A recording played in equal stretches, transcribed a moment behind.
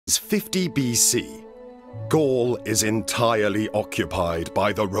50 BC, Gaul is entirely occupied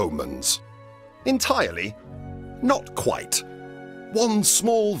by the Romans. Entirely? Not quite. One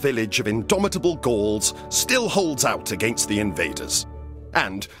small village of indomitable Gauls still holds out against the invaders.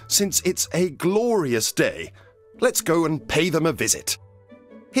 And since it's a glorious day, let's go and pay them a visit.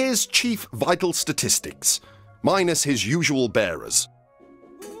 Here's Chief Vital Statistics, minus his usual bearers.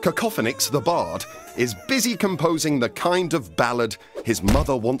 Cacophonix the Bard is busy composing the kind of ballad his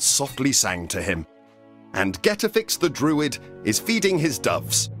mother once softly sang to him. And Getafix the Druid is feeding his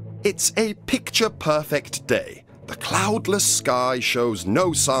doves. It's a picture-perfect day. The cloudless sky shows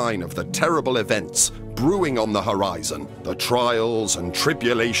no sign of the terrible events brewing on the horizon, the trials and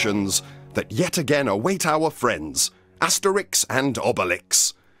tribulations that yet again await our friends, Asterix and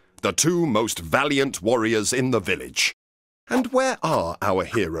Obelix, the two most valiant warriors in the village. And where are our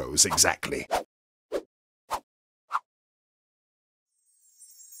heroes exactly?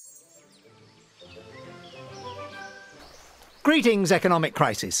 Greetings, Economic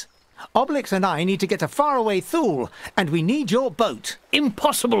Crisis. Obelix and I need to get to faraway Thule, and we need your boat.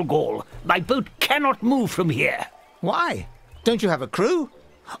 Impossible, Gaul. My boat cannot move from here. Why? Don't you have a crew?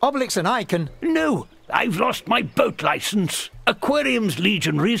 Obelix and I can... No, I've lost my boat license. Aquarium's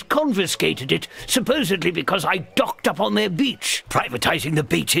legionaries confiscated it, supposedly because I docked up on their beach. Privatizing the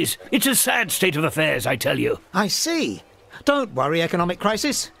beaches. It's a sad state of affairs, I tell you. I see. Don't worry, Economic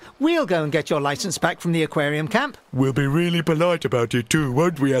Crisis. We'll go and get your license back from the aquarium camp. We'll be really polite about it too,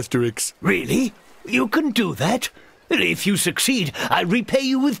 won't we, Asterix? Really? You can do that? If you succeed, I'll repay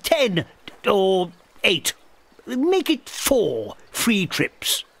you with 10 or 8. Make it 4 free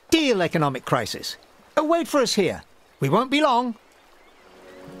trips. Deal, Economic Crisis. Wait for us here. We won't be long.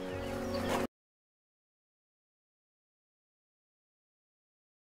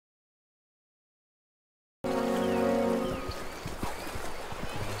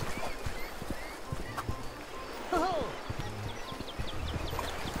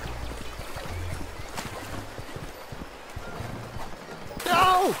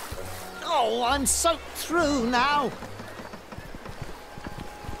 Oh, I'm soaked through now.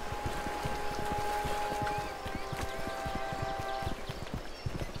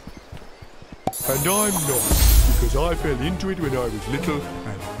 And I'm not, because I fell into it when I was little,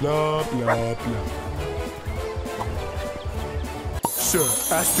 and blah, blah, blah. Sir,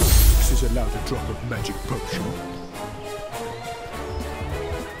 Asterix is allowed a drop of magic potion.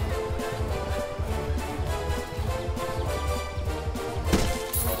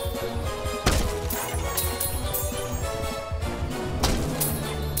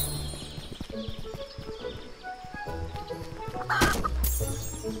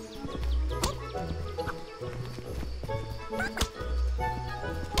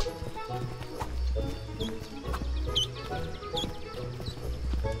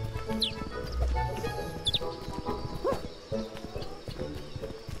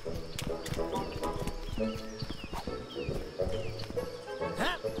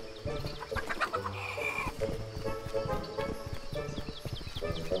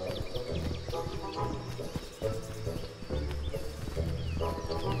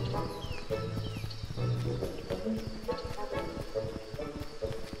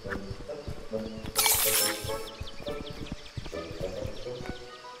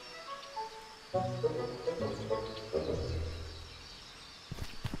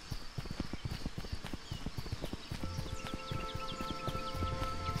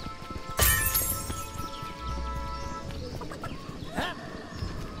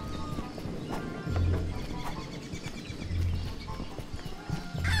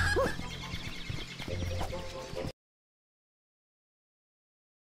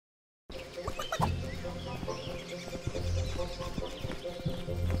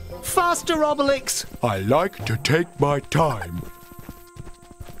 Faster, Obelix! I like to take my time.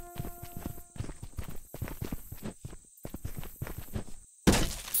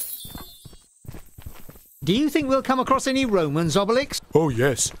 Do you think we'll come across any Romans, Obelix? Oh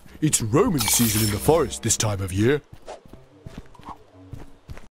yes, it's Roman season in the forest this time of year.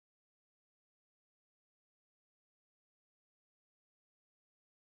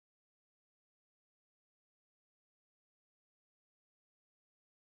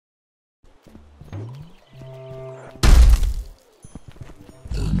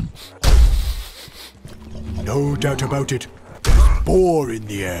 No doubt about it, there's boar in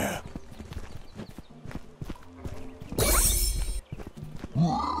the air.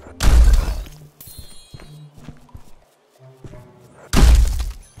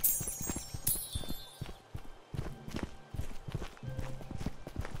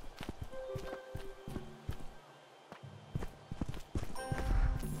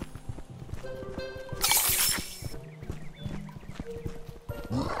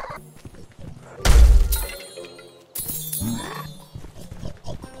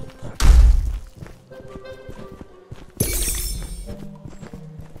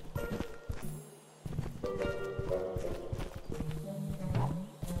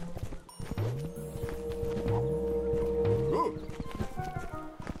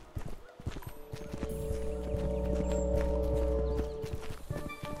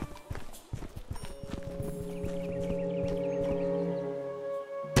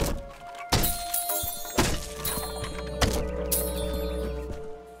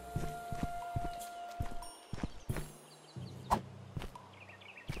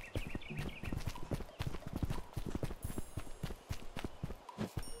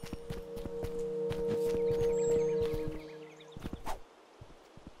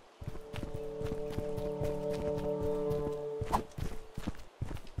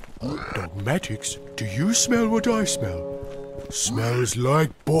 Dogmatics, do you smell what I smell? Smells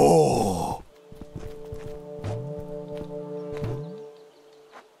like boar.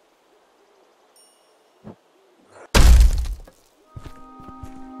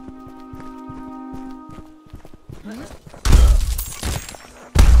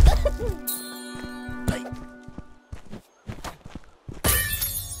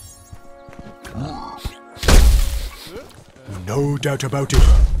 No doubt about it,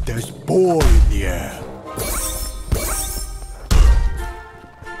 there's boar in the air.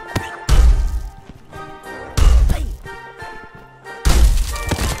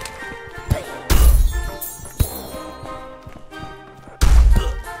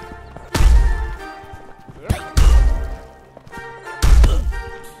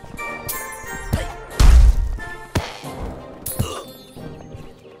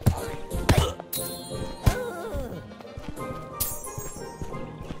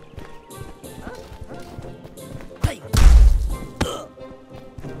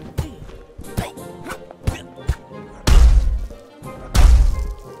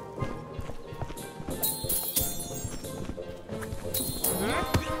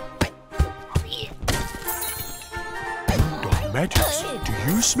 Dogmatics,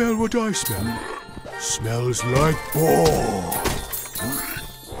 do you smell what I smell? Smells like boar.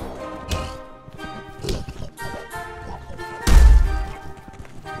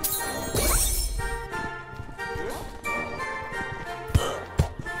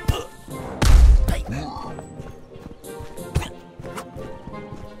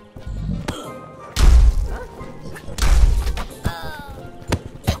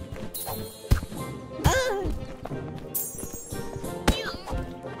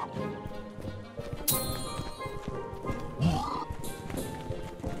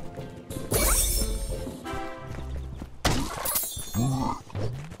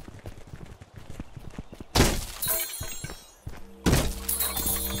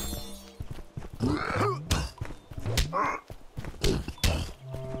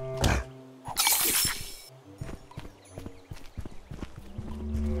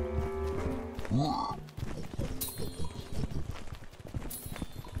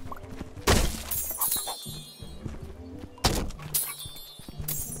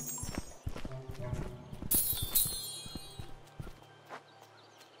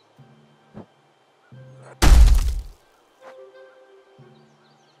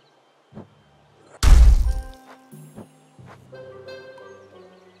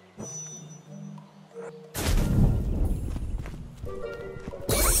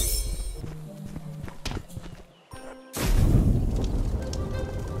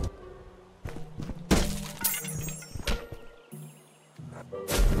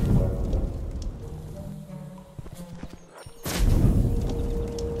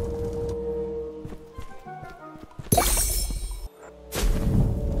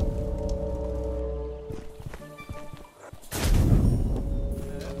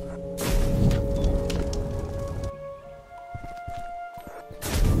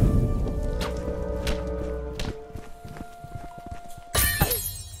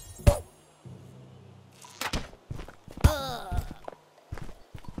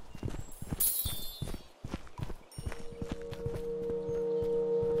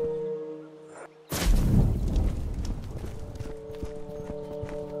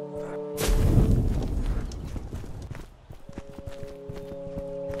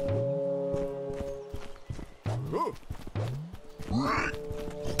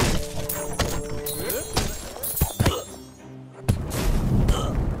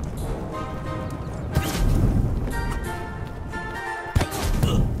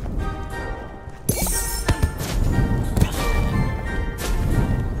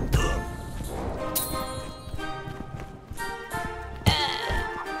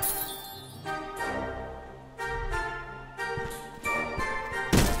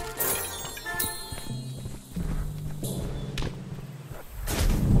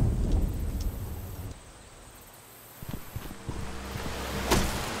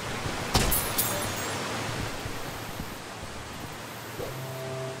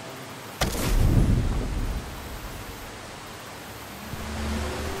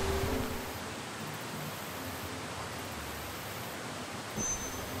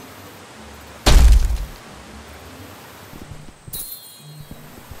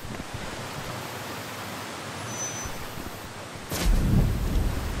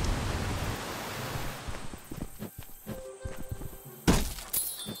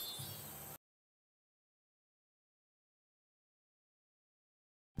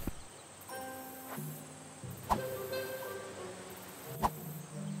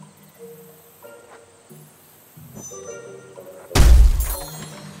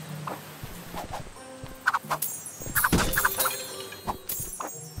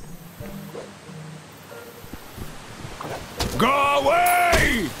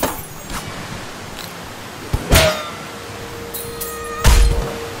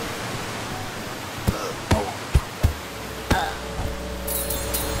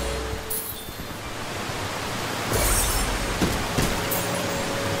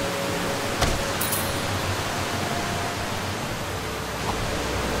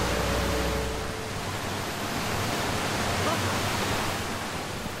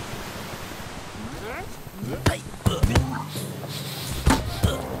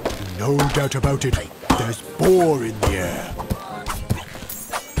 No doubt about it. There's boar in the air.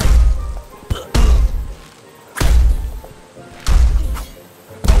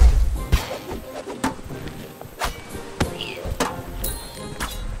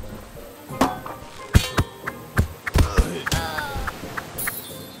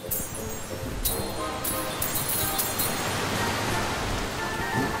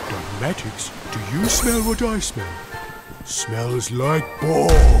 Dogmatics, do you smell what I smell? Smells like boar.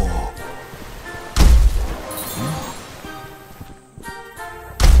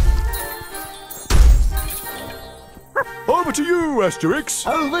 Over to you, Asterix.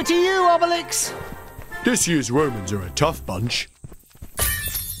 Over to you, Obelix. This year's Romans are a tough bunch.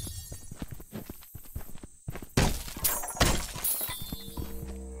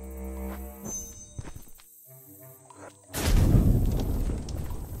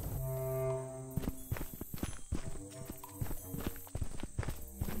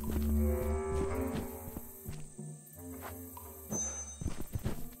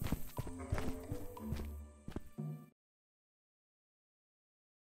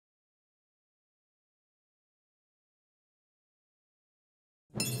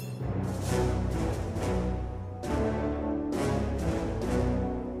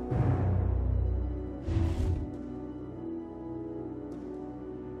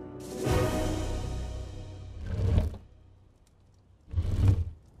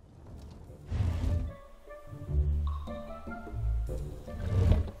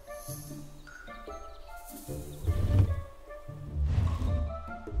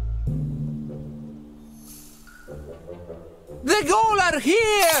 The Gaul are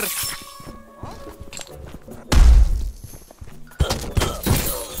here!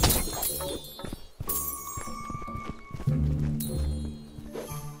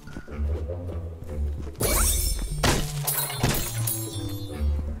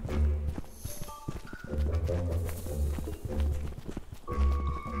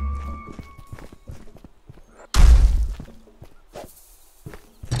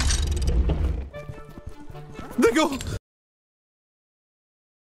 The Gaul!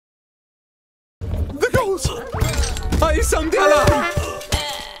 The Gauls! I sound the alarm!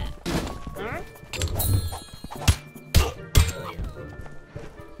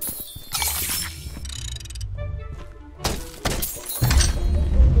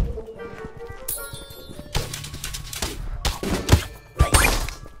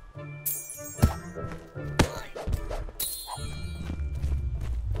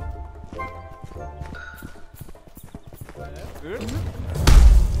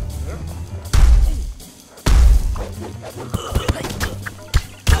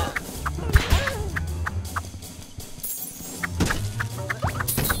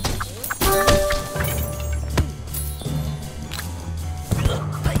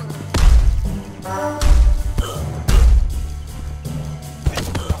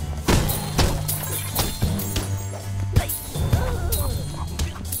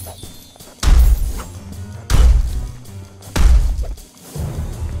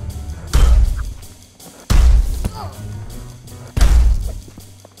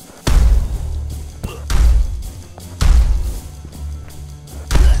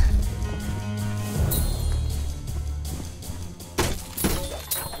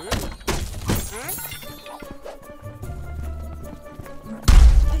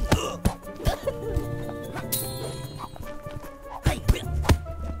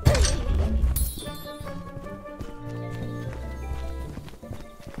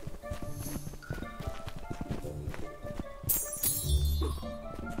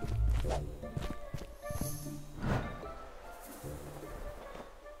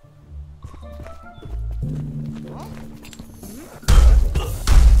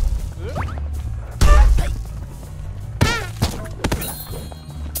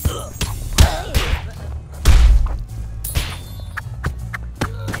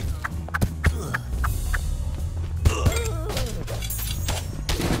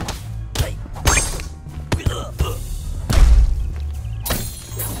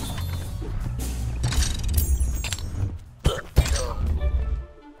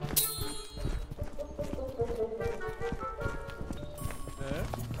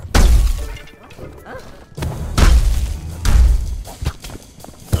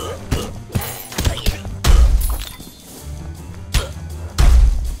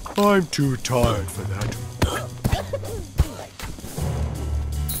 I'm too tired for that.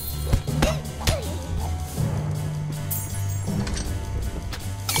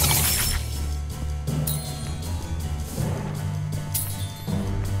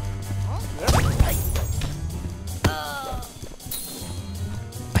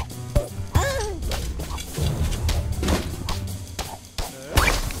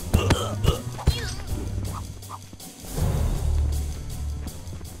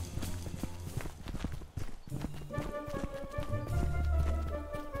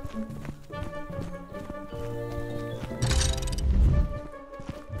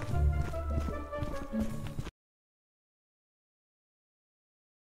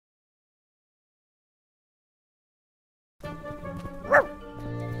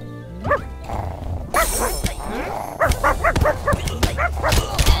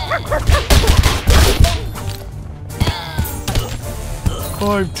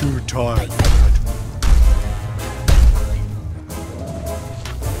 I'm too tired.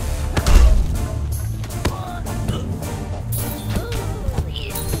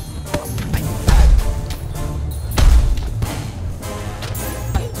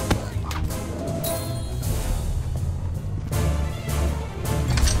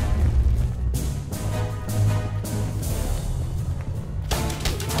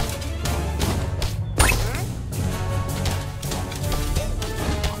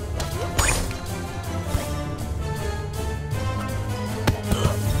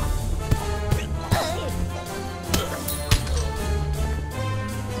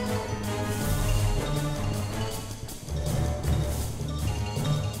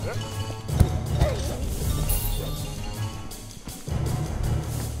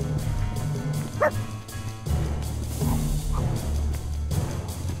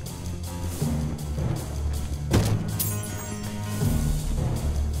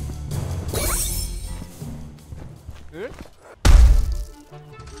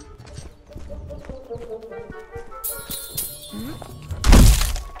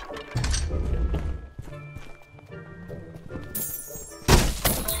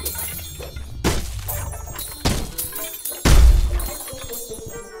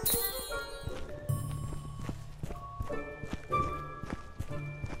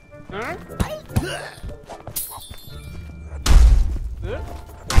 Huh?